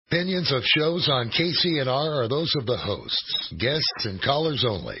Opinions of shows on KCNR are those of the hosts, guests, and callers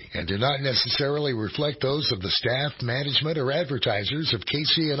only, and do not necessarily reflect those of the staff, management, or advertisers of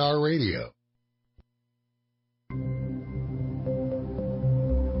KCNR Radio.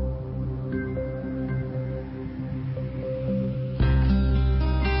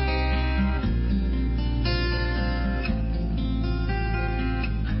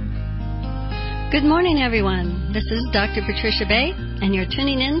 Good morning, everyone. This is Dr. Patricia Bay, and you're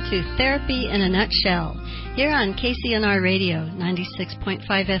tuning in to Therapy in a Nutshell here on KCNR Radio, 96.5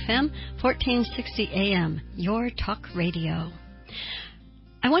 FM, 1460 AM, your talk radio.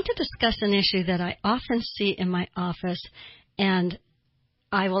 I want to discuss an issue that I often see in my office, and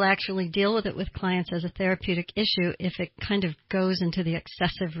I will actually deal with it with clients as a therapeutic issue if it kind of goes into the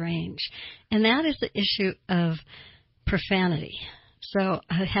excessive range, and that is the issue of profanity. So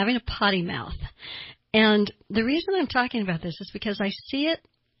having a potty mouth. And the reason I'm talking about this is because I see it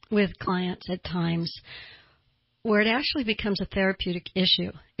with clients at times where it actually becomes a therapeutic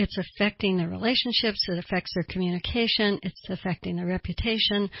issue. It's affecting their relationships, it affects their communication, it's affecting their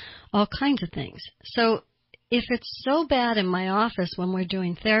reputation, all kinds of things. So if it's so bad in my office when we're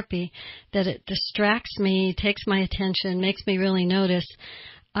doing therapy that it distracts me, takes my attention, makes me really notice,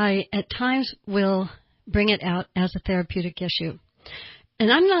 I at times will bring it out as a therapeutic issue.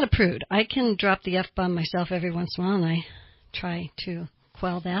 And I'm not a prude. I can drop the F-bomb myself every once in a while, and I try to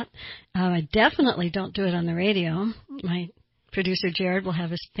quell that. I definitely don't do it on the radio. My producer, Jared, will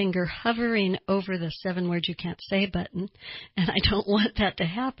have his finger hovering over the 7 words you can't say button, and I don't want that to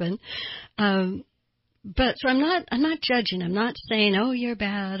happen. But so I'm not judging. I'm not saying, oh, you're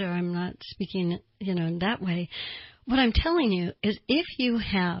bad, or I'm not speaking, in that way. What I'm telling you is if you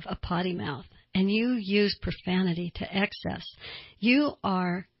have a potty mouth, and you use profanity to excess, you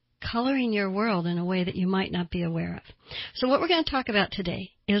are coloring your world in a way that you might not be aware of. So what we're going to talk about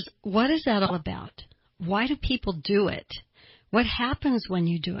today is what is that all about? Why do people do it? What happens when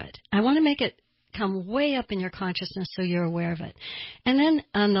you do it? I want to make it come way up in your consciousness so you're aware of it. And then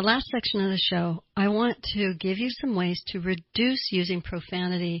on the last section of the show, I want to give you some ways to reduce using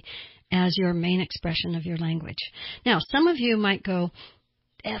profanity as your main expression of your language. Now, some of you might go,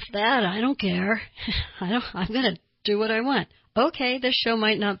 F that, I don't care. I'm going to do what I want. Okay, this show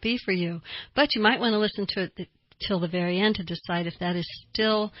might not be for you, but you might want to listen to it till the very end to decide if that is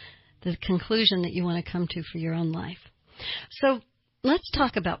still the conclusion that you want to come to for your own life. So let's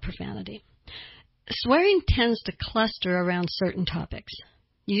talk about profanity. Swearing tends to cluster around certain topics.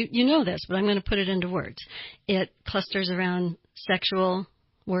 You know this, but I'm going to put it into words. It clusters around sexual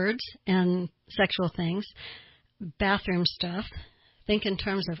words and sexual things, bathroom stuff. Think in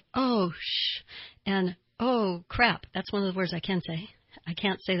terms of, oh, shh, and oh, crap. That's one of the words I can say. I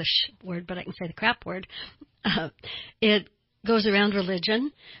can't say the shh word, but I can say the crap word. It goes around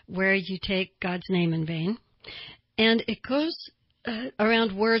religion, where you take God's name in vain. And it goes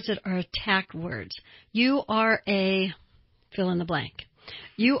around words that are attack words. You are a fill in the blank.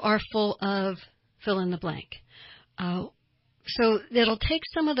 You are full of fill in the blank. So it'll take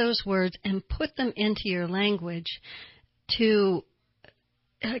some of those words and put them into your language to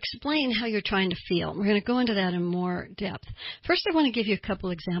explain how you're trying to feel. We're going to go into that in more depth. First, I want to give you a couple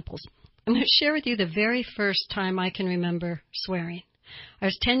examples. I'm going to share with you the very first time I can remember swearing. I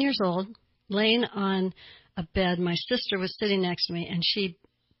was 10 years old, laying on a bed. My sister was sitting next to me, and she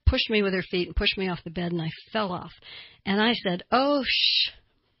pushed me with her feet and pushed me off the bed, and I fell off. And I said, oh, shh.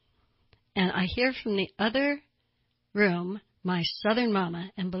 And I hear from the other room my Southern mama,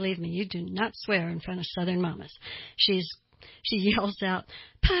 and believe me, you do not swear in front of Southern mamas. She yells out,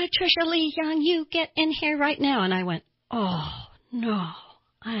 Patricia Lee Young, you get in here right now. And I went, oh, no,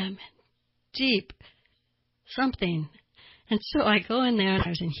 I am in deep something. And so I go in there, and I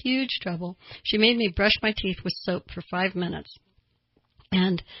was in huge trouble. She made me brush my teeth with soap for 5 minutes.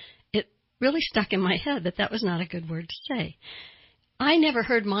 And it really stuck in my head that was not a good word to say. I never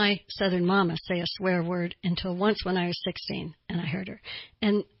heard my Southern mama say a swear word until once when I was 16, and I heard her.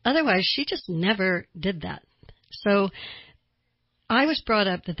 And otherwise, she just never did that. So I was brought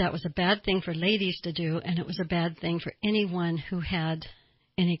up that was a bad thing for ladies to do, and it was a bad thing for anyone who had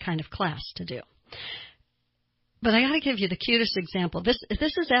any kind of class to do. But I got to give you the cutest example. This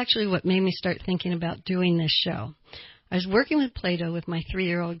is actually what made me start thinking about doing this show. I was working with Play-Doh with my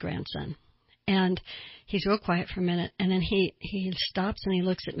 3-year-old grandson, and he's real quiet for a minute, and then he stops and he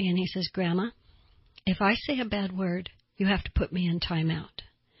looks at me and he says, Grandma, if I say a bad word, you have to put me in timeout.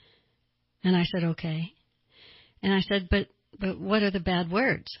 And I said, okay. And I said, but what are the bad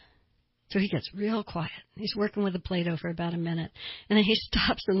words? So he gets real quiet. He's working with the Play-Doh for about a minute. And then he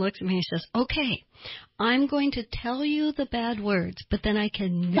stops and looks at me and he says, okay, I'm going to tell you the bad words, but then I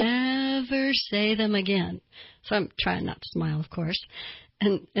can never say them again. So I'm trying not to smile, of course.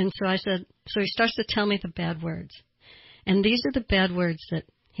 And so I said, so he starts to tell me the bad words. And these are the bad words that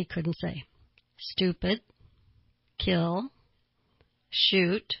he couldn't say. Stupid, kill,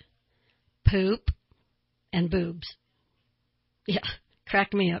 shoot, poop, and boobs. Yeah,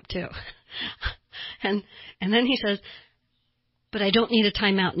 cracked me up too. And then he says, but I don't need a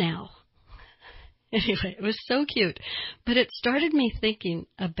timeout now. Anyway, it was so cute. But it started me thinking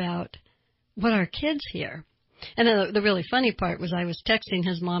about what our kids hear. And then the really funny part was I was texting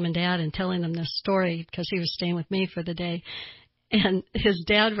his mom and dad and telling them this story because he was staying with me for the day. And his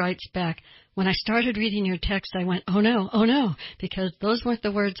dad writes back, when I started reading your text, I went, oh no, because those weren't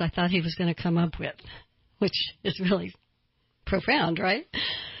the words I thought he was going to come up with, which is really profound, right?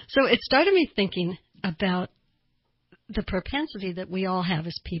 So it started me thinking about the propensity that we all have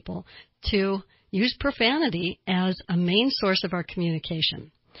as people to use profanity as a main source of our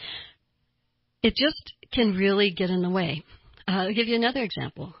communication. It just can really get in the way. I'll give you another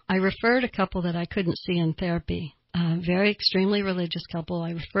example. I referred a couple that I couldn't see in therapy, a very extremely religious couple.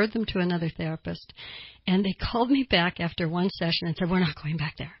 I referred them to another therapist, and they called me back after one session and said, we're not going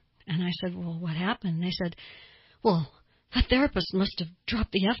back there. And I said, well, what happened? And they said, well, that therapist must have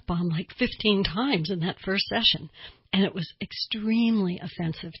dropped the F-bomb like 15 times in that first session. And it was extremely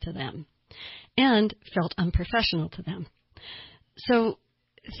offensive to them and felt unprofessional to them. So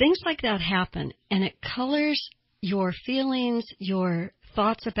things like that happen, and it colors your feelings, your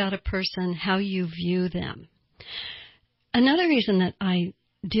thoughts about a person, how you view them. Another reason that I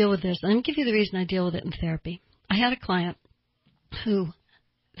deal with this, and I'm going to give you the reason I deal with it in therapy. I had a client who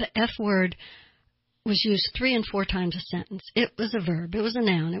the F word was used 3 and 4 times a sentence. It was a verb, it was a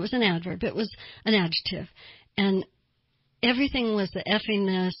noun, it was an adverb, it was an adjective. And everything was the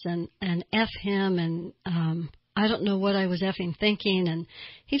effingness and F him and I don't know what I was effing thinking, and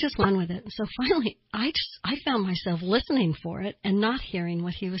he just went on with it. And so finally, I found myself listening for it and not hearing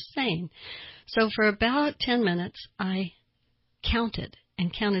what he was saying. So for about 10 minutes, I counted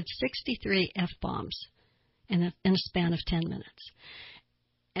 63 F-bombs in a span of 10 minutes.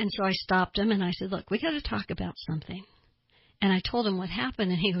 And so I stopped him and I said, look, we got to talk about something. And I told him what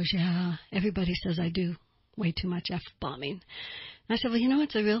happened, and he goes, yeah, everybody says I do way too much F-bombing. And I said, well, you know,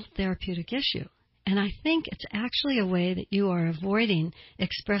 it's a real therapeutic issue. And I think it's actually a way that you are avoiding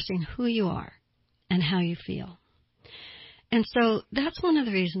expressing who you are and how you feel. And so that's one of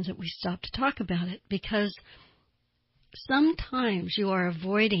the reasons that we stopped to talk about it, because sometimes you are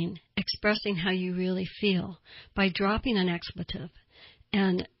avoiding expressing how you really feel by dropping an expletive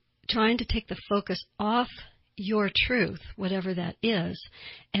and trying to take the focus off your truth, whatever that is,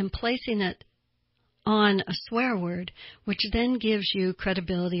 and placing it on a swear word, which then gives you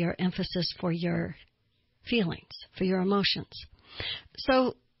credibility or emphasis for your feelings, for your emotions.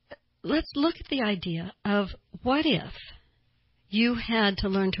 So let's look at the idea of what if you had to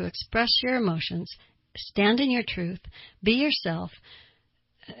learn to express your emotions, stand in your truth, be yourself,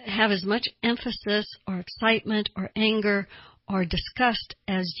 have as much emphasis or excitement or anger or disgust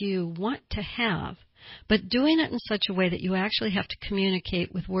as you want to have, but doing it in such a way that you actually have to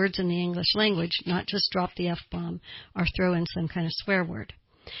communicate with words in the English language, not just drop the F-bomb or throw in some kind of swear word.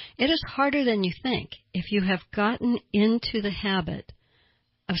 It is harder than you think if you have gotten into the habit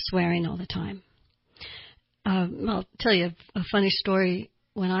of swearing all the time. I'll tell you a funny story.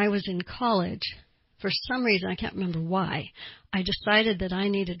 When I was in college, for some reason, I can't remember why, I decided that I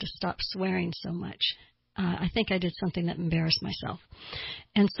needed to stop swearing so much. I think I did something that embarrassed myself.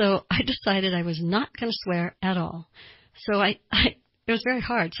 And so I decided I was not going to swear at all. So it was very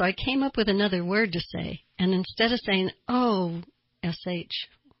hard. So I came up with another word to say. And instead of saying, oh, S-H,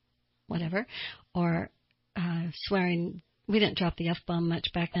 whatever, or swearing, we didn't drop the F-bomb much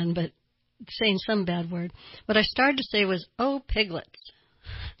back then, but saying some bad word, what I started to say was, oh, piglets,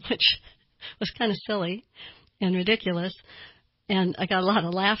 which was kind of silly and ridiculous. And I got a lot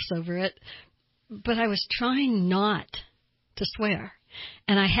of laughs over it. But I was trying not to swear,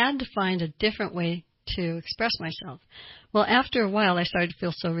 and I had to find a different way to express myself. Well, after a while, I started to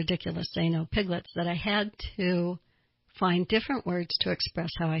feel so ridiculous saying, oh, piglets, that I had to find different words to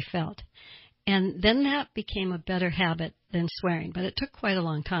express how I felt. And then that became a better habit than swearing, but it took quite a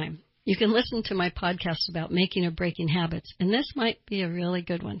long time. You can listen to my podcast about making or breaking habits, and this might be a really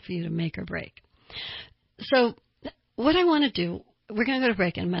good one for you to make or break. So what I want to do, we're going to go to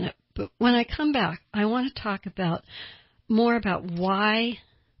break in a minute. But when I come back, I want to talk more about why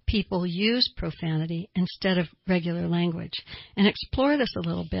people use profanity instead of regular language and explore this a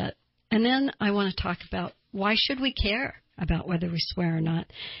little bit And then I want to talk about why should we care about whether we swear or not.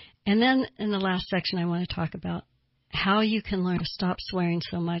 And then in the last section, I want to talk about how you can learn to stop swearing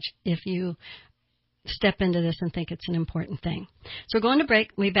so much if you step into this and think it's an important thing. So we're going to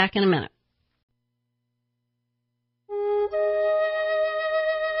break. We'll be back in a minute.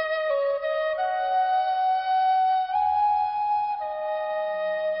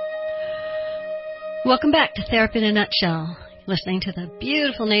 Welcome back to Therapy in a Nutshell. Listening to the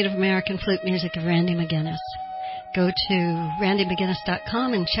beautiful Native American flute music of Randy McGinnis. Go to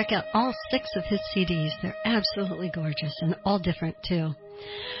randymcginnis.com and check out all 6 of his CDs. They're absolutely gorgeous and all different, too.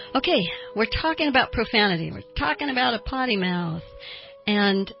 Okay, we're talking about profanity. We're talking about a potty mouth.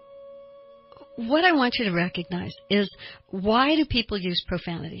 And what I want you to recognize is, why do people use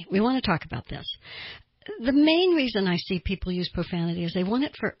profanity? We want to talk about this. The main reason I see people use profanity is they want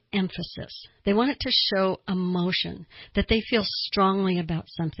it for emphasis. They want it to show emotion, that they feel strongly about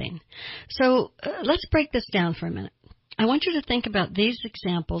something. So let's break this down for a minute. I want you to think about these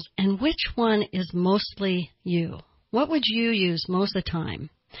examples and which one is mostly you. What would you use most of the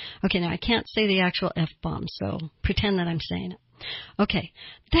time? Okay, now I can't say the actual F-bomb, so pretend that I'm saying it. Okay,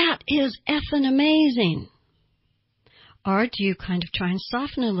 that is effing amazing. Or do you kind of try and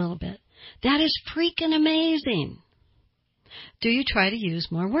soften it a little bit? That is freaking amazing. Do you try to use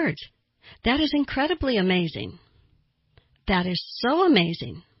more words? That is incredibly amazing. That is so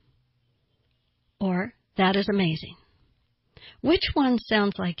amazing. Or, that is amazing. Which one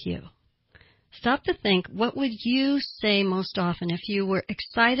sounds like you? Stop to think, what would you say most often if you were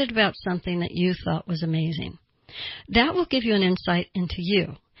excited about something that you thought was amazing? That will give you an insight into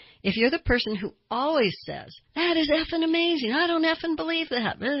you. If you're the person who always says, that is effing amazing, I don't effing believe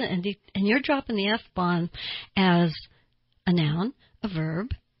that, and you're dropping the F-bomb as a noun, a verb,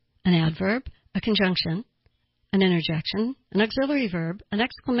 an adverb, a conjunction, an interjection, an auxiliary verb, an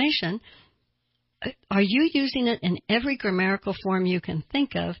exclamation, are you using it in every grammatical form you can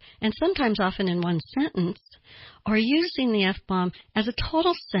think of, and sometimes often in one sentence, or using the F-bomb as a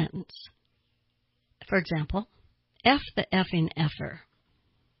total sentence? For example, F the effing effer.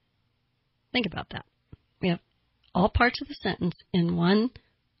 Think about that. We have all parts of the sentence in one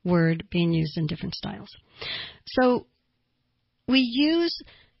word being used in different styles. So we use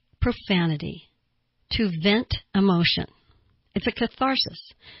profanity to vent emotion. It's a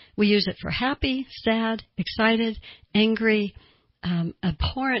catharsis. We use it for happy, sad, excited, angry,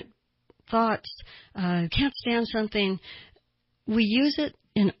 abhorrent thoughts, can't stand something. We use it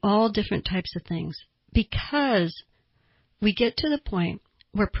in all different types of things because we get to the point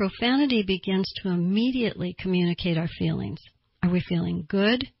where profanity begins to immediately communicate our feelings. Are we feeling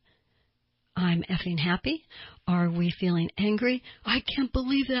good? I'm effing happy. Are we feeling angry? I can't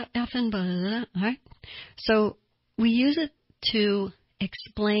believe that effing blah, blah, blah. All right? So we use it to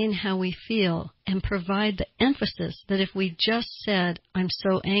explain how we feel and provide the emphasis that if we just said, I'm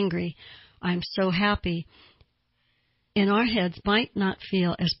so angry, I'm so happy, in our heads might not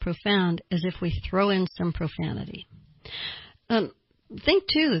feel as profound as if we throw in some profanity. Think,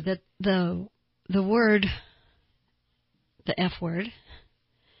 too, that the word, the F word,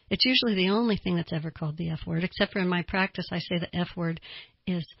 it's usually the only thing that's ever called the F word, except for in my practice I say the F word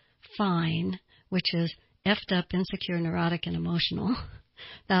is fine, which is effed up, insecure, neurotic, and emotional.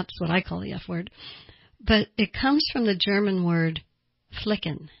 That's what I call the F word. But it comes from the German word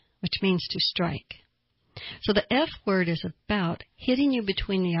flicken, which means to strike. So the F word is about hitting you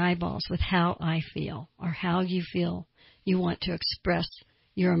between the eyeballs with how I feel or how you feel you want to express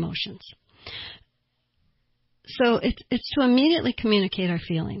your emotions. So it's to immediately communicate our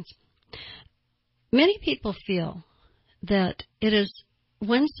feelings. Many people feel that it is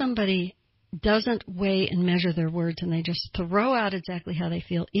when somebody doesn't weigh and measure their words and they just throw out exactly how they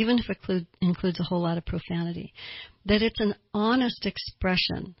feel, even if it includes a whole lot of profanity, that it's an honest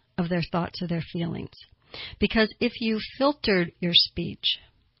expression of their thoughts or their feelings. Because if you filtered your speech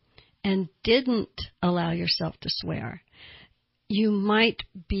and didn't allow yourself to swear, you might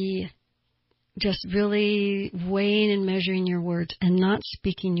be just really weighing and measuring your words and not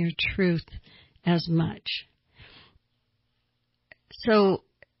speaking your truth as much. So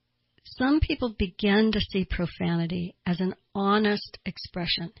some people begin to see profanity as an honest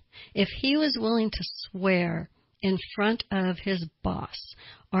expression. If he was willing to swear in front of his boss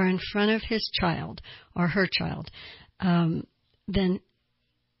or in front of his child or her child, then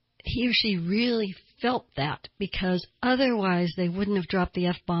he or she really felt that, because otherwise they wouldn't have dropped the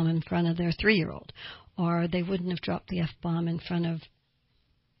F-bomb in front of their 3-year-old, or they wouldn't have dropped the F-bomb in front of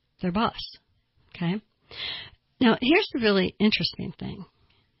their boss. Okay? Now, here's the really interesting thing.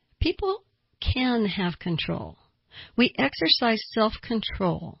 People can have control. We exercise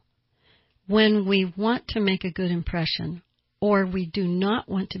self-control when we want to make a good impression, or we do not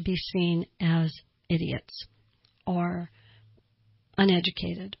want to be seen as idiots or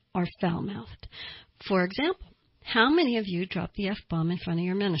uneducated or foul-mouthed. For example, how many of you drop the F-bomb in front of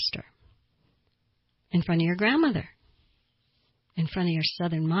your minister? In front of your grandmother? In front of your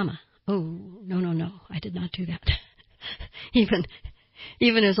southern mama? Oh, no, I did not do that.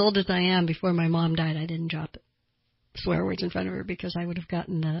 Even as old as I am, before my mom died, I didn't drop swear words in front of her because I would have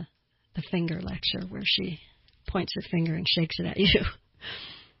gotten the finger lecture where she points her finger and shakes it at you.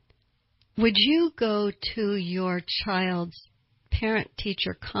 Would you go to your child's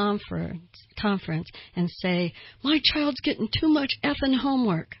parent-teacher conference and say, my child's getting too much effing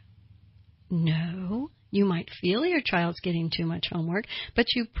homework? No. You might feel your child's getting too much homework, but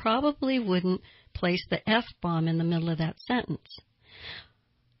you probably wouldn't place the F-bomb in the middle of that sentence.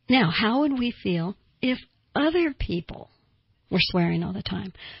 Now, how would we feel if other people were swearing all the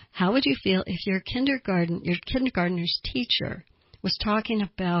time? How would you feel if your kindergartner's teacher was talking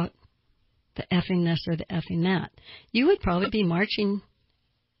about the effing this or the effing that? You would probably be marching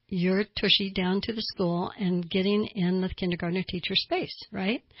your tushy down to the school and getting in the kindergartner teacher's space,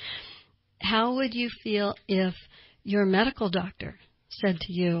 right? How would you feel if your medical doctor said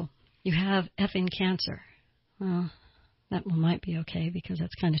to you, you have effing cancer? Well, that one might be okay because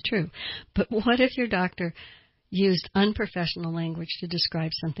that's kind of true. But what if your doctor used unprofessional language to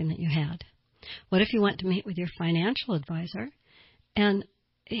describe something that you had? What if you went to meet with your financial advisor and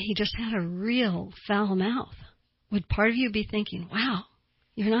he just had a real foul mouth? Would part of you be thinking, wow,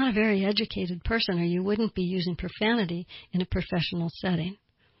 you're not a very educated person, or you wouldn't be using profanity in a professional setting?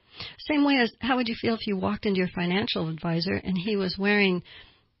 Same way as how would you feel if you walked into your financial advisor and he was wearing,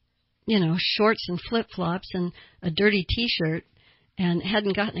 shorts and flip-flops and a dirty T-shirt and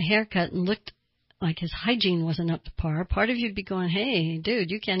hadn't gotten a haircut and looked like his hygiene wasn't up to par? Part of you would be going, hey, dude,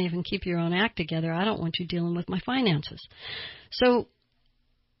 you can't even keep your own act together. I don't want you dealing with my finances. So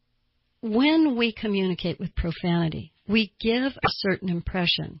when we communicate with profanity, we give a certain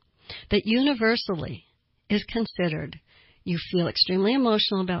impression that universally is considered. You feel extremely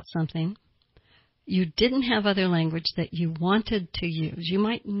emotional about something. You didn't have other language that you wanted to use. You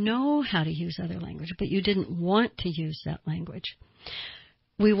might know how to use other language, but you didn't want to use that language.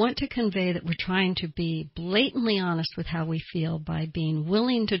 We want to convey that we're trying to be blatantly honest with how we feel by being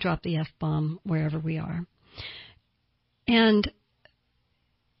willing to drop the F-bomb wherever we are. And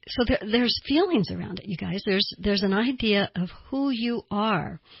so there's feelings around it, you guys. There's an idea of who you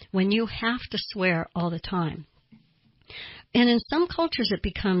are when you have to swear all the time. And in some cultures it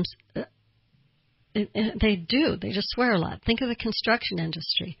becomes, they just swear a lot. Think of the construction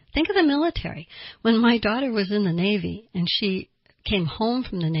industry. Think of the military. When my daughter was in the Navy and she came home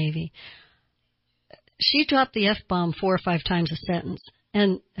from the Navy, she dropped the F-bomb 4 or 5 times a sentence.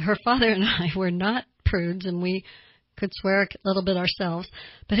 And her father and I were not prudes, and we could swear a little bit ourselves.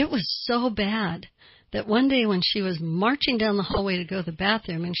 But it was so bad that one day when she was marching down the hallway to go to the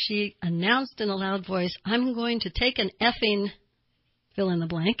bathroom and she announced in a loud voice, I'm going to take an effing fill in the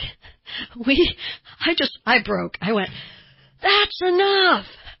blank, I broke. I went, that's enough.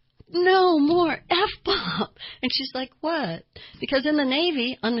 No more F-bomb. And she's like, what? Because in the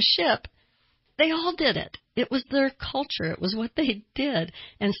Navy, on the ship, they all did it. It was their culture. It was what they did.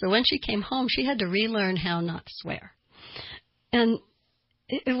 And so when she came home, she had to relearn how not to swear. And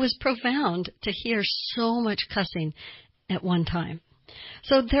it was profound to hear so much cussing at one time.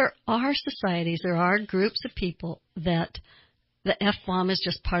 So there are societies, there are groups of people that the F-bomb is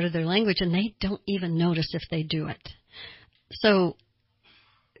just part of their language, and they don't even notice if they do it. So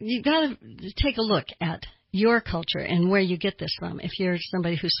you've got to take a look at your culture and where you get this from if you're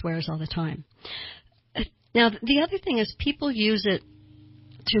somebody who swears all the time. Now, the other thing is people use it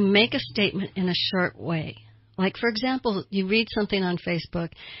to make a statement in a short way. Like, for example, you read something on Facebook,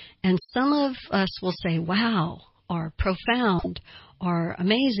 and some of us will say, wow, or profound, or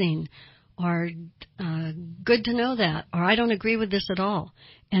amazing, or good to know that, or I don't agree with this at all.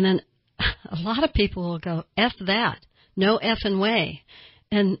 And then a lot of people will go, F that, no effing way.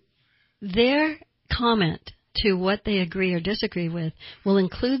 And their comment to what they agree or disagree with will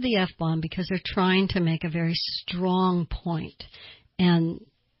include the F-bomb because they're trying to make a very strong point and,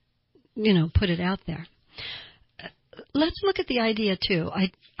 put it out there. Let's look at the idea, too.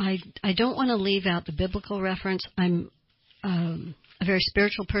 I don't want to leave out the biblical reference. I'm a very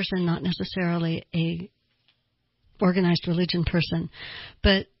spiritual person, not necessarily a organized religion person.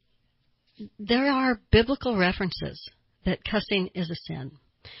 But there are biblical references that cussing is a sin.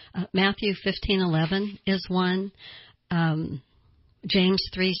 Matthew 15:11 is one. James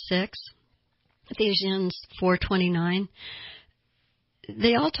 3:6. Ephesians 4:29.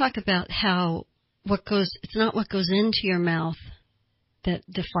 they all talk about how it's not what goes into your mouth that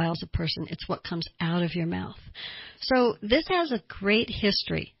defiles a person, it's what comes out of your mouth. So this has a great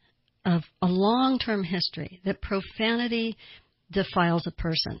history, of a long-term history, that profanity defiles a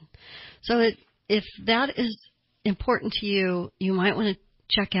person. So if that is important to you, you might want to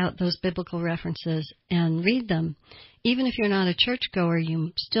check out those biblical references and read them. Even if you're not a churchgoer,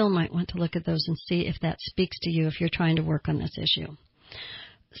 you still might want to look at those and see if that speaks to you if you're trying to work on this issue.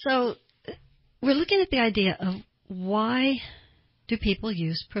 So we're looking at the idea of why do people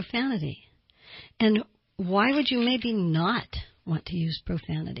use profanity? And why would you maybe not want to use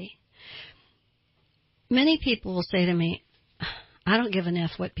profanity? Many people will say to me, I don't give an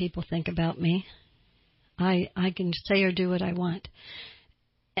F what people think about me. I can say or do what I want.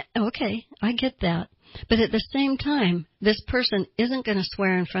 Okay, I get that. But at the same time, this person isn't going to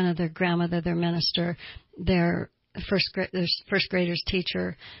swear in front of their grandmother, their minister, their first grader's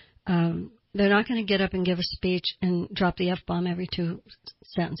teacher. They're not going to get up and give a speech and drop the F-bomb every 2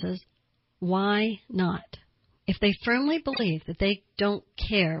 sentences. Why not? If they firmly believe that they don't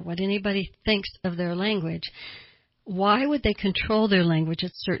care what anybody thinks of their language, why would they control their language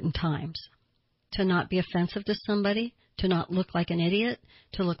at certain times? To not be offensive to somebody? To not look like an idiot?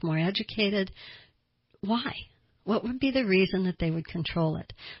 To look more educated? Why? What would be the reason that they would control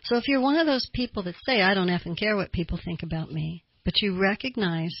it? So if you're one of those people that say, I don't effing care what people think about me, but you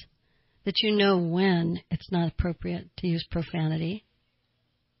recognize that you know when it's not appropriate to use profanity,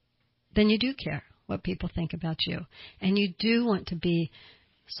 then you do care what people think about you. And you do want to be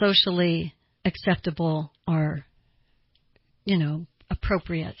socially acceptable or,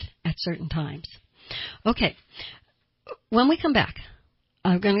 appropriate at certain times. Okay. When we come back,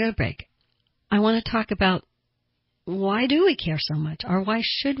 I'm going to go to break. I want to talk about why do we care so much, or why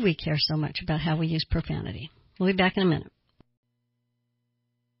should we care so much about how we use profanity. We'll be back in a minute.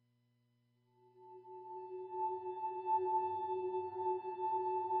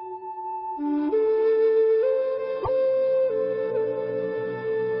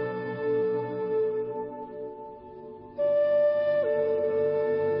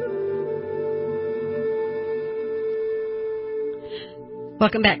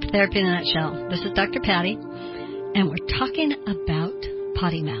 Welcome back to Therapy in a Nutshell. This is Dr. Patty, and we're talking about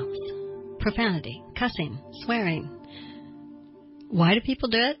potty mouths, profanity, cussing, swearing. Why do people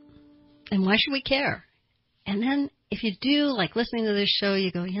do it? And why should we care? And then if you do, like listening to this show,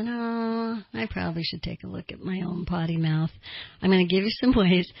 you go, I probably should take a look at my own potty mouth. I'm going to give you some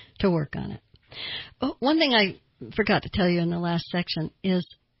ways to work on it. Oh, one thing I forgot to tell you in the last section is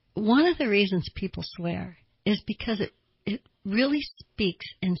one of the reasons people swear is because it really speaks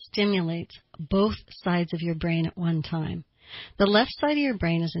and stimulates both sides of your brain at one time. The left side of your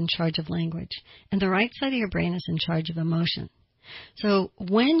brain is in charge of language, and the right side of your brain is in charge of emotion. So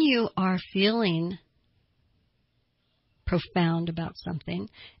when you are feeling profound about something,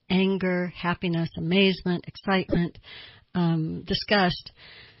 anger, happiness, amazement, excitement, disgust,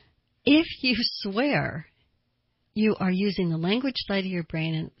 if you swear, you are using the language side of your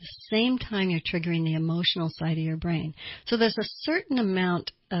brain, and at the same time you're triggering the emotional side of your brain. So there's a certain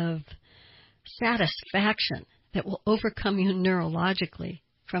amount of satisfaction that will overcome you neurologically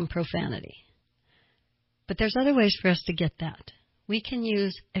from profanity. But there's other ways for us to get that. We can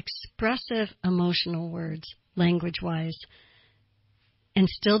use expressive emotional words, language-wise, and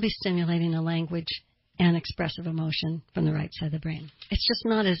still be stimulating the language and expressive emotion from the right side of the brain. It's just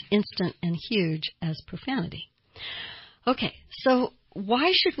not as instant and huge as profanity. Okay, so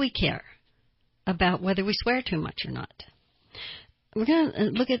why should we care about whether we swear too much or not? We're going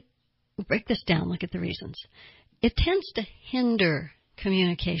to break this down, look at the reasons. It tends to hinder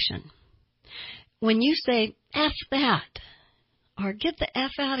communication. When you say, F that, or get the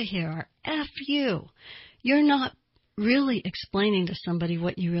F out of here, or F you, you're not really explaining to somebody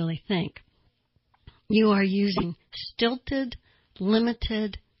what you really think. You are using stilted,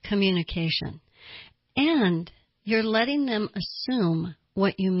 limited communication. And you're letting them assume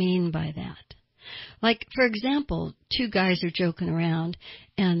what you mean by that. Like, for example, 2 guys are joking around,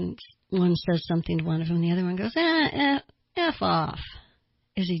 and one says something to one of them, and the other one goes, F off.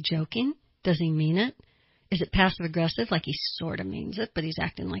 Is he joking? Does he mean it? Is it passive-aggressive, like he sort of means it, but he's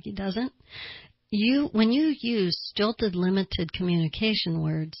acting like he doesn't? When you use stilted, limited communication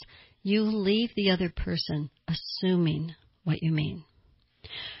words, you leave the other person assuming what you mean.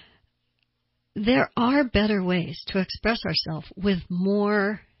 There are better ways to express ourselves with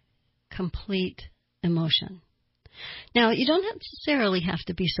more complete emotion. Now, you don't necessarily have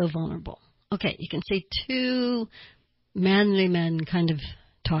to be so vulnerable. Okay, you can see 2 manly men kind of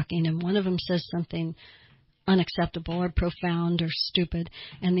talking, and one of them says something unacceptable or profound or stupid,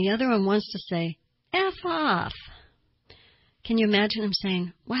 and the other one wants to say, F off. Can you imagine him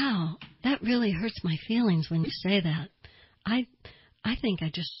saying, wow, that really hurts my feelings when you say that. I think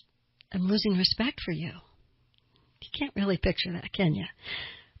I'm losing respect for you. You can't really picture that, can you?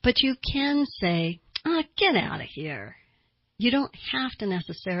 But you can say, get out of here. You don't have to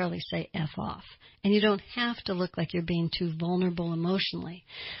necessarily say F off, and you don't have to look like you're being too vulnerable emotionally.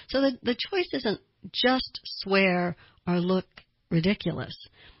 So the choice isn't just swear or look ridiculous.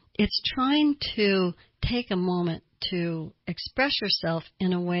 It's trying to take a moment to express yourself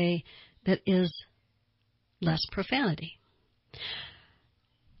in a way that is less profanity.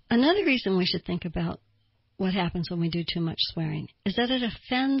 Another reason we should think about what happens when we do too much swearing is that it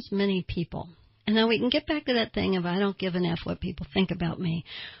offends many people. And now we can get back to that thing of I don't give an F what people think about me.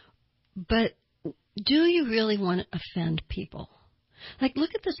 But do you really want to offend people? Like, look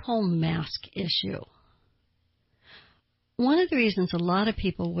at this whole mask issue. One of the reasons a lot of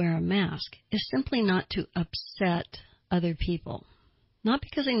people wear a mask is simply not to upset other people. Not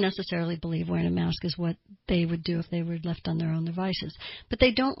because they necessarily believe wearing a mask is what they would do if they were left on their own devices. But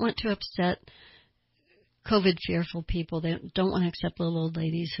they don't want to upset COVID-fearful people. They don't want to accept little old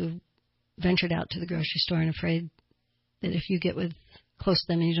ladies who ventured out to the grocery store and afraid that if you get close to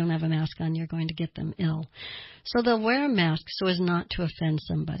them and you don't have a mask on, you're going to get them ill. So they'll wear a mask so as not to offend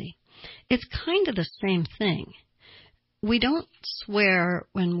somebody. It's kind of the same thing. We don't swear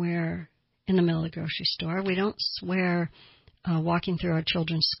when we're in the middle of the grocery store. We don't swear walking through our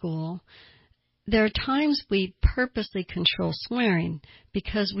children's school. There are times we purposely control swearing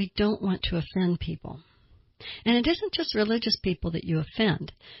because we don't want to offend people. And it isn't just religious people that you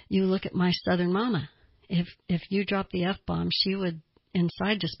offend. You look at my Southern mama. If you drop the F-bomb, she would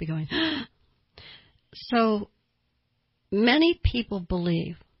inside just be going, So many people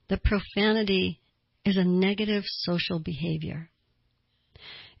believe that profanity is a negative social behavior.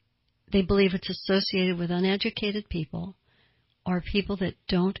 They believe it's associated with uneducated people or people that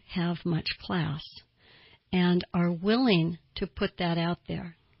don't have much class and are willing to put that out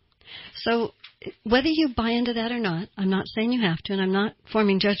there. So whether you buy into that or not, I'm not saying you have to, and I'm not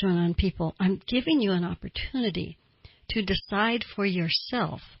forming judgment on people. I'm giving you an opportunity to decide for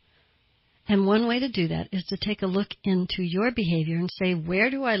yourself. And one way to do that is to take a look into your behavior and say, where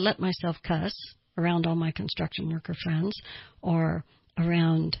do I let myself cuss around all my construction worker friends or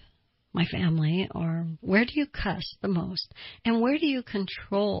around my family, or where do you cuss the most? And where do you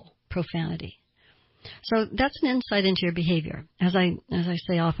control profanity? So that's an insight into your behavior, as I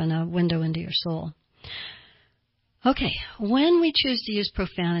say often, a window into your soul. Okay, when we choose to use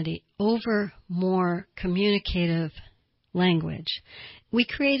profanity over more communicative language, we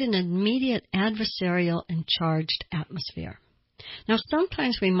create an immediate adversarial and charged atmosphere. Now,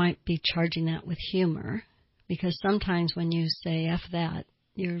 sometimes we might be charging that with humor, because sometimes when you say F that,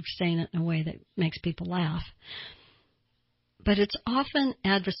 you're saying it in a way that makes people laugh. But it's often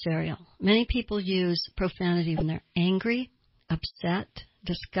adversarial. Many people use profanity when they're angry, upset,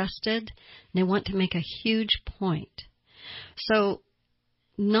 disgusted, and they want to make a huge point. So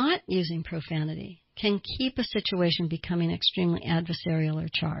not using profanity can keep a situation becoming extremely adversarial or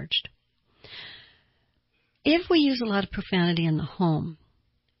charged. If we use a lot of profanity in the home,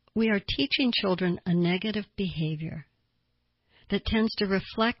 we are teaching children a negative behavior that tends to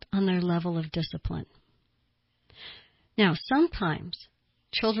reflect on their level of discipline. Now, sometimes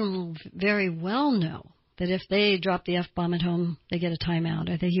children will very well know that if they drop the F-bomb at home, they get a timeout,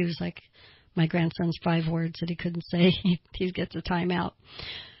 or they use, like my grandson's 5 words that he couldn't say, he gets a timeout.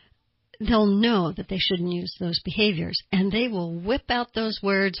 They'll know that they shouldn't use those behaviors, and they will whip out those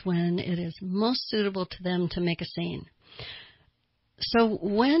words when it is most suitable to them to make a scene. So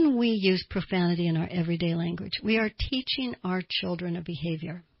when we use profanity in our everyday language, we are teaching our children a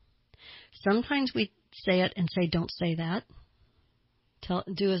behavior. Sometimes we say it and say, don't say that.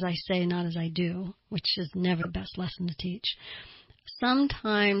 Do as I say, not as I do, which is never the best lesson to teach.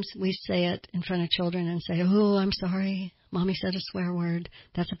 Sometimes we say it in front of children and say, oh, I'm sorry, Mommy said a swear word.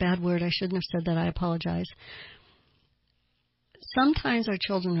 That's a bad word. I shouldn't have said that. I apologize. Sometimes our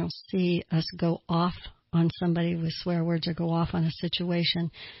children will see us go off on somebody with swear words or go off on a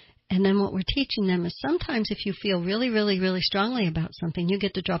situation. And then what we're teaching them is sometimes if you feel really, really, really strongly about something, you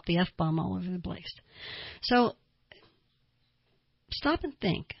get to drop the F-bomb all over the place. So stop and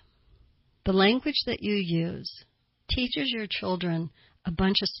think. The language that you use teaches your children a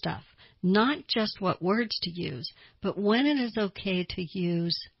bunch of stuff, not just what words to use, but when it is okay to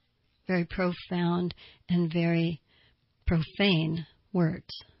use very profound and very profane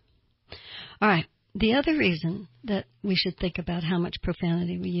words. All right. The other reason that we should think about how much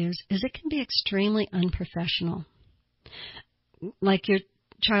profanity we use is it can be extremely unprofessional. Like your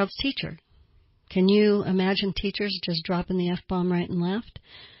child's teacher. Can you imagine teachers just dropping the F-bomb right and left?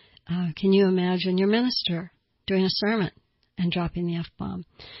 Can you imagine your minister doing a sermon and dropping the F-bomb?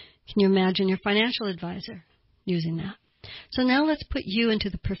 Can you imagine your financial advisor using that? So now let's put you into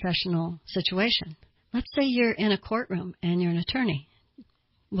the professional situation. Let's say you're in a courtroom and you're an attorney.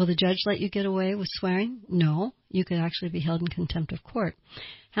 Will the judge let you get away with swearing? No. You could actually be held in contempt of court.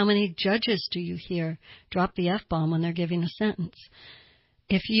 How many judges do you hear drop the F-bomb when they're giving a sentence?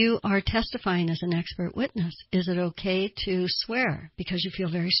 If you are testifying as an expert witness, is it okay to swear because you feel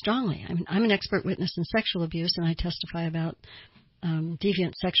very strongly? I mean, I'm an expert witness in sexual abuse, and I testify about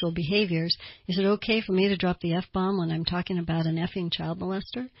deviant sexual behaviors. Is it okay for me to drop the F-bomb when I'm talking about an effing child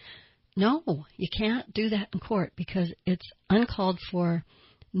molester? No, you can't do that in court because it's uncalled for,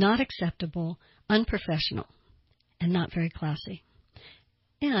 not acceptable, unprofessional, and not very classy.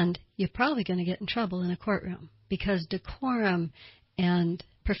 And you're probably going to get in trouble in a courtroom because decorum and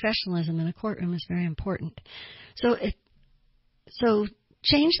professionalism in a courtroom is very important. So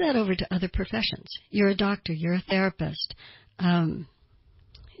change that over to other professions. You're a doctor. You're a therapist.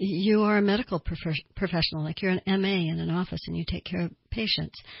 You are a medical professional, like you're an MA in an office and you take care of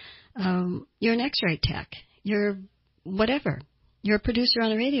patients. You're an X-ray tech. You're whatever. You're a producer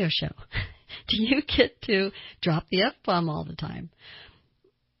on a radio show. Do you get to drop the F-bomb all the time?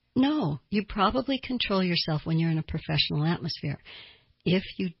 No, you probably control yourself when you're in a professional atmosphere. If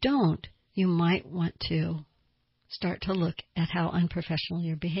you don't, you might want to start to look at how unprofessional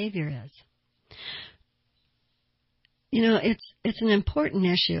your behavior is. You know, it's an important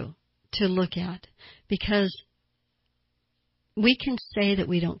issue to look at because we can say that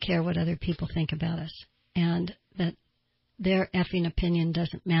we don't care what other people think about us and that their effing opinion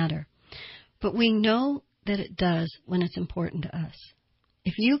doesn't matter. But we know that it does when it's important to us.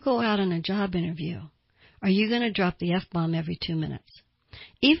 If you go out on a job interview, are you going to drop the F-bomb every 2 minutes?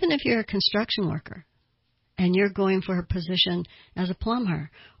 Even if you're a construction worker and you're going for a position as a plumber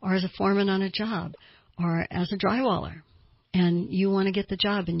or as a foreman on a job or as a drywaller and you want to get the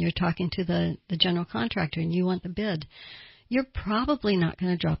job and you're talking to the general contractor and you want the bid, you're probably not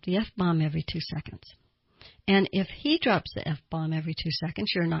going to drop the F-bomb every 2 seconds. And if he drops the F-bomb every 2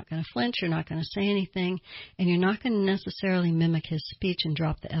 seconds, you're not going to flinch, you're not going to say anything, and you're not going to necessarily mimic his speech and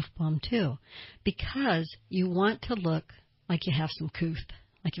drop the F-bomb too, because you want to look like you have some couth,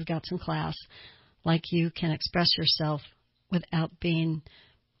 like you've got some class, like you can express yourself without being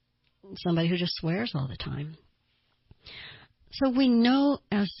somebody who just swears all the time. So we know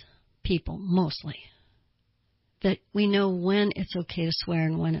as people, mostly, that we know when it's okay to swear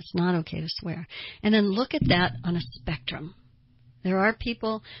and when it's not okay to swear. And then look at that on a spectrum. There are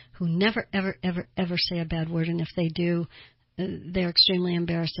people who never, ever, ever, ever say a bad word, and if they do, they're extremely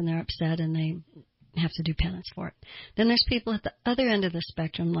embarrassed and they're upset and they have to do penance for it. Then there's people at the other end of the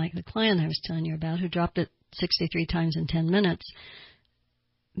spectrum, like the client I was telling you about, who dropped it 63 times in 10 minutes.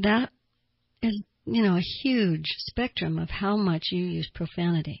 That is, a huge spectrum of how much you use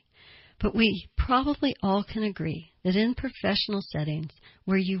profanity. But we probably all can agree that in professional settings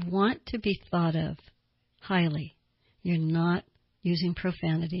where you want to be thought of highly, you're not using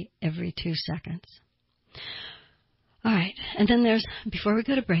profanity every 2 seconds. All right, and then before we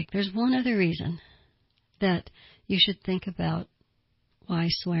go to break, there's one other reason that you should think about why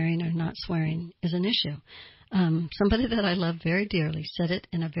swearing or not swearing is an issue. Somebody that I love very dearly said it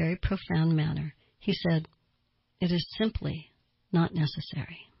in a very profound manner. He said, "It is simply not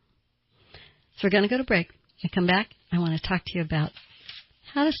necessary." So we're going to go to break. When we come back, I want to talk to you about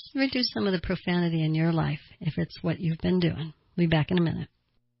how to reduce some of the profanity in your life if it's what you've been doing. We'll be back in a minute.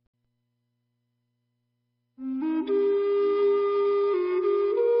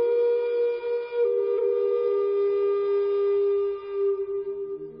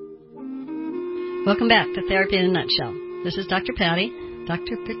 Welcome back to Therapy in a Nutshell. This is Dr. Patty,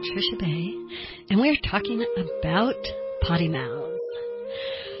 Dr. Patricia Bay, and we're talking about potty mouths.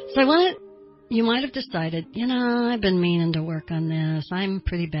 So you might have decided, I've been meaning to work on this. I'm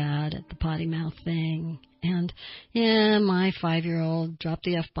pretty bad at the potty mouth thing. And, my 5-year-old dropped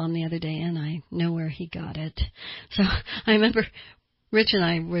the F-bomb the other day, and I know where he got it. So I remember Rich and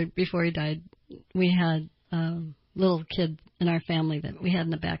I, before he died, we had a little kid in our family that we had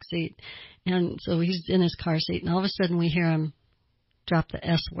in the back seat. And so he's in his car seat, and all of a sudden we hear him drop the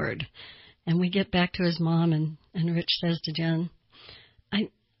S word. And we get back to his mom, and Rich says to Jen,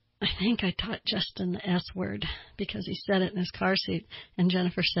 I think I taught Justin the S word because he said it in his car seat. And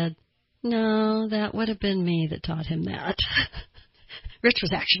Jennifer said, "No, that would have been me that taught him that." Rich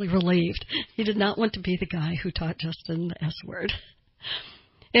was actually relieved. He did not want to be the guy who taught Justin the S word.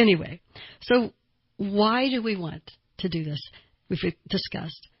 Anyway, so why do we want to do this? We've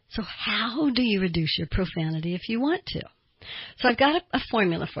discussed. So how do you reduce your profanity if you want to? So I've got a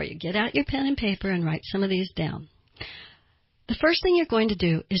formula for you. Get out your pen and paper and write some of these down. The first thing you're going to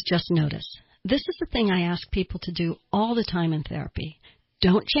do is just notice. This is the thing I ask people to do all the time in therapy.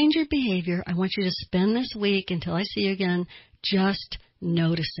 Don't change your behavior. I want you to spend this week until I see you again just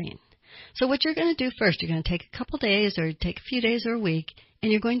noticing. So what you're going to do first, you're going to take a couple days or take a few days or a week,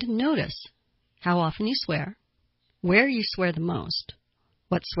 and you're going to notice how often you swear, where you swear the most,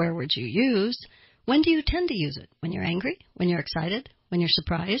 what swear words you use, when do you tend to use it? When you're angry, when you're excited, when you're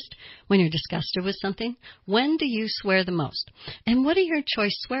surprised, when you're disgusted with something. When do you swear the most? And what are your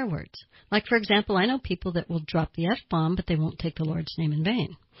choice swear words? Like, for example, I know people that will drop the F-bomb, but they won't take the Lord's name in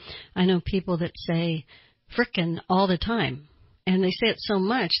vain. I know people that say frickin' all the time. And they say it so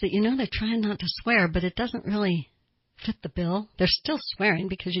much that you know they're trying not to swear, but it doesn't really fit the bill. They're still swearing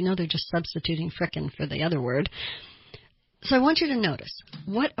because you know they're just substituting frickin' for the other word. So I want you to notice,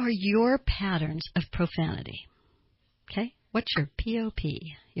 what are your patterns of profanity? Okay? What's your POP,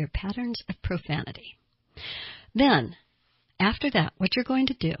 your patterns of profanity? Then, after that, what you're going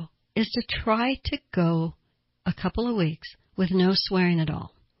to do is to try to go a couple of weeks with no swearing at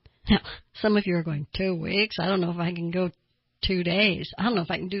all. Now, some of you are going, 2 weeks? I don't know if I can go 2 days. I don't know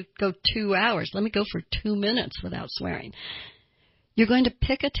if I can go 2 hours. Let me go for 2 minutes without swearing. You're going to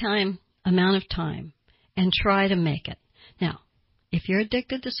pick a amount of time and try to make it. Now, if you're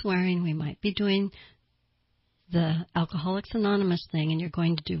addicted to swearing, we might be doing the Alcoholics Anonymous thing, and you're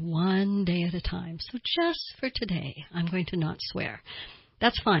going to do 1 day at a time. So just for today, I'm going to not swear.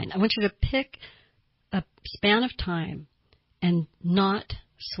 That's fine. I want you to pick a span of time and not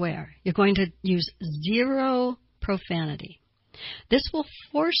swear. You're going to use 0 profanity. This will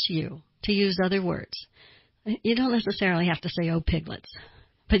force you to use other words. You don't necessarily have to say, oh, piglets,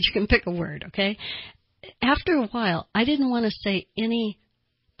 but you can pick a word, okay? After a while, I didn't want to say any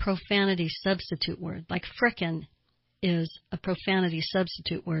profanity substitute word, like frickin' is a profanity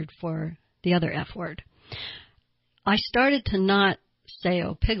substitute word for the other F word. I started to not say,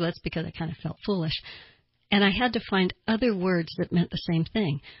 oh, piglets, because I kind of felt foolish, and I had to find other words that meant the same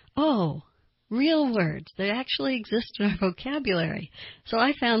thing. Oh, real words that actually exist in our vocabulary. So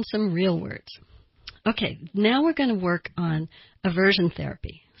I found some real words. Okay, now we're going to work on aversion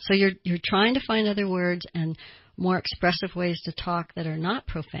therapy. So you're trying to find other words and more expressive ways to talk that are not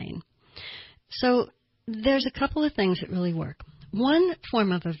profane. So there's a couple of things that really work. One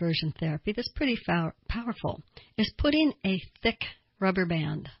form of aversion therapy that's pretty powerful is putting a thick rubber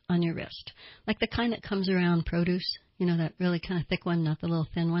band on your wrist, like the kind that comes around produce, you know, that really kind of thick one, not the little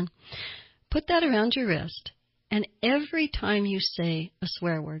thin one. Put that around your wrist, and every time you say a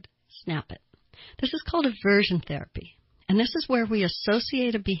swear word, snap it. This is called aversion therapy, and this is where we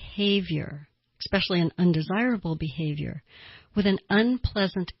associate a behavior, especially an undesirable behavior, with an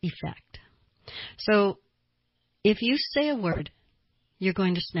unpleasant effect. So if you say a word, you're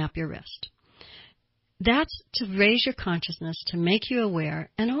going to snap your wrist. That's to raise your consciousness, to make you aware,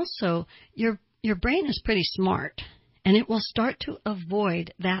 and also your brain is pretty smart, and it will start to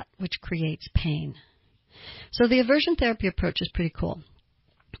avoid that which creates pain. So the aversion therapy approach is pretty cool.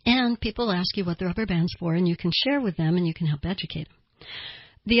 And people ask you what the rubber band's for, and you can share with them, and you can help educate them.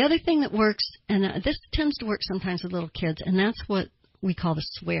 The other thing that works, and this tends to work sometimes with little kids, and that's what we call the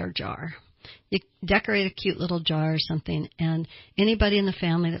swear jar. You decorate a cute little jar or something, and anybody in the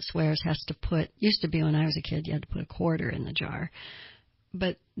family that swears has to used to be when I was a kid, you had to put a quarter in the jar.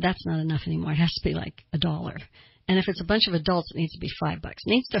 But that's not enough anymore. It has to be like $1. And if it's a bunch of adults, it needs to be $5. It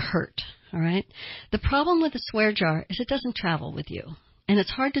needs to hurt, all right? The problem with the swear jar is it doesn't travel with you. And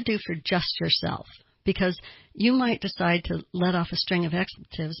it's hard to do for just yourself, because you might decide to let off a string of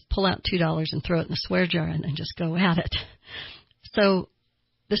expletives, pull out $2 and throw it in the swear jar and then just go at it. So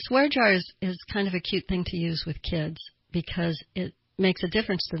the swear jar is kind of a cute thing to use with kids because it makes a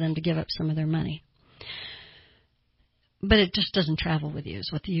difference to them to give up some of their money. But it just doesn't travel with you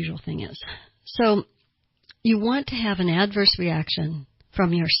is what the usual thing is. So you want to have an adverse reaction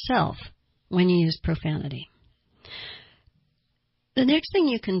from yourself when you use profanity. The next thing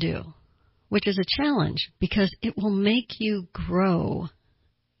you can do, which is a challenge because it will make you grow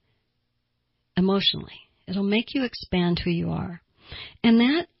emotionally. It'll make you expand who you are. And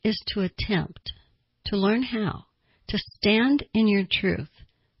that is to attempt to learn how to stand in your truth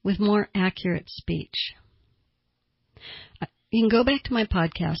with more accurate speech. You can go back to my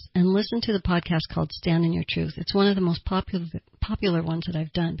podcast and listen to the podcast called Stand in Your Truth. It's one of the most popular ones that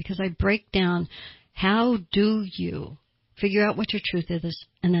I've done because I break down how do you Figure out what your truth is,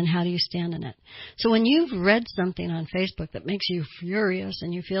 and then how do you stand in it. So when you've read something on Facebook that makes you furious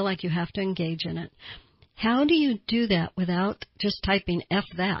and you feel like you have to engage in it, how do you do that without just typing F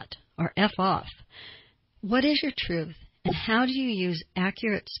that or F off? What is your truth, and how do you use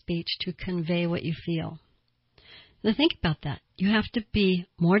accurate speech to convey what you feel? Now think about that. You have to be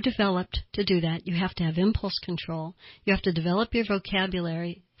more developed to do that. You have to have impulse control. You have to develop your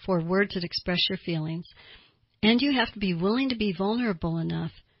vocabulary for words that express your feelings. And you have to be willing to be vulnerable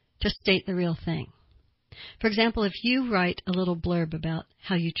enough to state the real thing. For example, if you write a little blurb about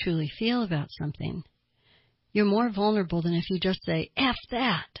how you truly feel about something, you're more vulnerable than if you just say, F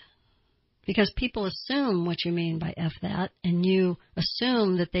that. Because people assume what you mean by F that, and you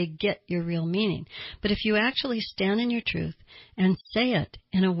assume that they get your real meaning. But if you actually stand in your truth and say it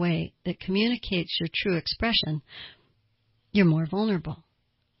in a way that communicates your true expression, you're more vulnerable.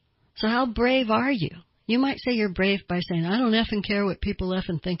 So how brave are you? You might say you're brave by saying, I don't effing care what people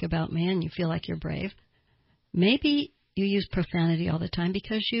effing think about me, and you feel like you're brave. Maybe you use profanity all the time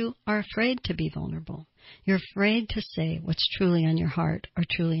because you are afraid to be vulnerable. You're afraid to say what's truly on your heart or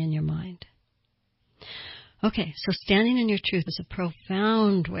truly in your mind. Okay, so standing in your truth is a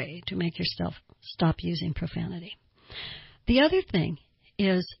profound way to make yourself stop using profanity. The other thing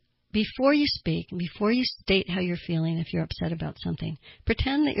is, before you speak and before you state how you're feeling, if you're upset about something,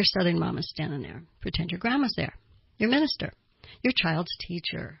 pretend that your Southern mom is standing there. Pretend your grandma's there, your minister, your child's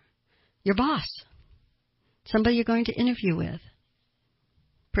teacher, your boss, somebody you're going to interview with.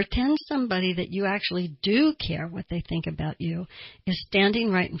 Pretend somebody that you actually do care what they think about you is standing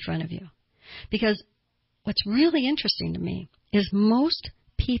right in front of you. Because what's really interesting to me is most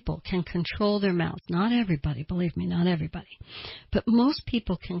people can control their mouths. Not everybody, believe me, not everybody. But most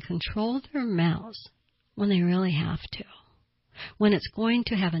people can control their mouths when they really have to. When it's going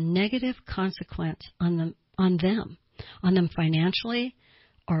to have a negative consequence on them financially,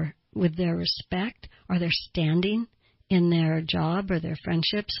 or with their respect, or their standing in their job, or their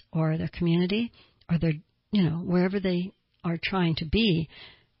friendships, or their community, or their, wherever they are trying to be,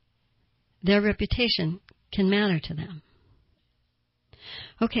 their reputation can matter to them.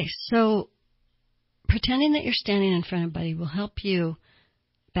 Okay, so pretending that you're standing in front of somebody will help you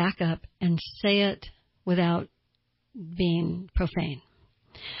back up and say it without being profane.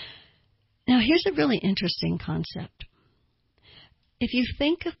 Now, here's a really interesting concept. If you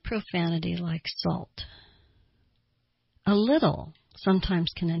think of profanity like salt, a little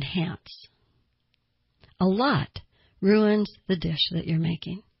sometimes can enhance. A lot ruins the dish that you're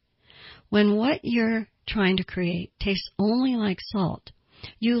making. When what you're trying to create tastes only like salt,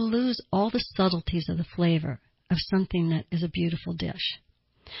 you lose all the subtleties of the flavor of something that is a beautiful dish.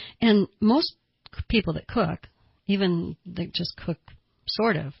 And most people that cook, even that just cook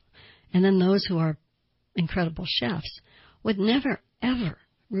sort of, and then those who are incredible chefs, would never, ever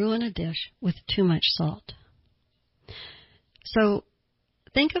ruin a dish with too much salt. So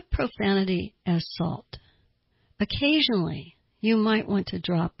think of profanity as salt. Occasionally, you might want to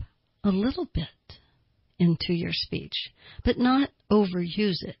drop a little bit into your speech, but not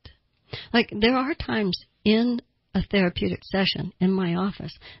overuse it. Like, there are times in a therapeutic session in my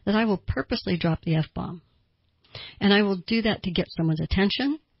office that I will purposely drop the F-bomb. And I will do that to get someone's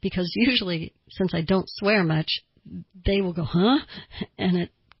attention, because usually, since I don't swear much, they will go, huh? And it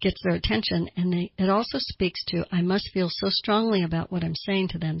gets their attention. And it also speaks to, I must feel so strongly about what I'm saying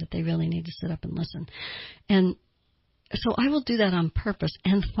to them that they really need to sit up and listen. And so I will do that on purpose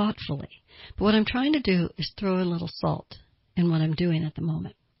and thoughtfully. But what I'm trying to do is throw a little salt in what I'm doing at the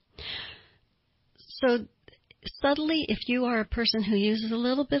moment. So subtly, if you are a person who uses a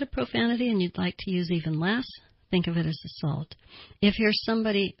little bit of profanity and you'd like to use even less, think of it as a salt. If you're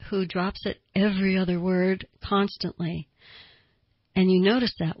somebody who drops it every other word constantly, and you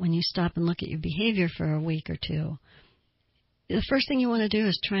notice that when you stop and look at your behavior for a week or two, the first thing you want to do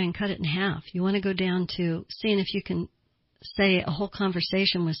is try and cut it in half. You want to go down to seeing if you can say a whole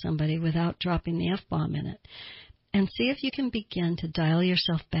conversation with somebody without dropping the F-bomb in it. And see if you can begin to dial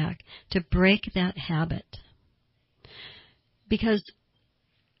yourself back to break that habit. Because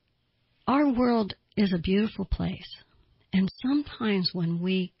our world is a beautiful place. And sometimes when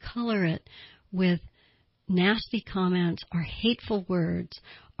we color it with nasty comments or hateful words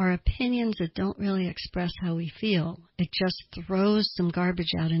or opinions that don't really express how we feel, it just throws some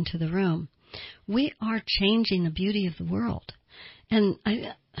garbage out into the room. We are changing the beauty of the world. And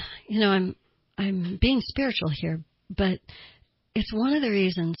I'm being spiritual here, but it's one of the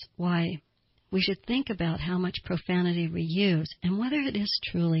reasons why we should think about how much profanity we use and whether it is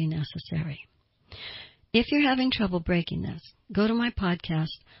truly necessary. If you're having trouble breaking this, go to my podcast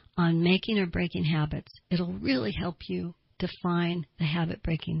on making or breaking habits. It'll really help you define the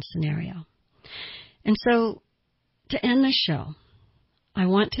habit-breaking scenario. And so, to end the show, I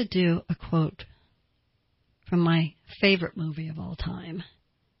want to do a quote from my favorite movie of all time,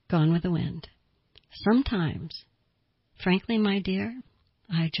 Gone with the Wind. Sometimes, frankly, my dear,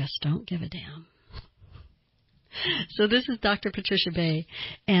 I just don't give a damn. So this is Dr. Patricia Bay,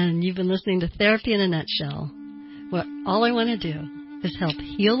 and you've been listening to Therapy in a Nutshell, where all I want to do is help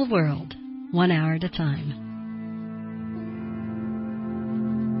heal the world 1 hour at a time.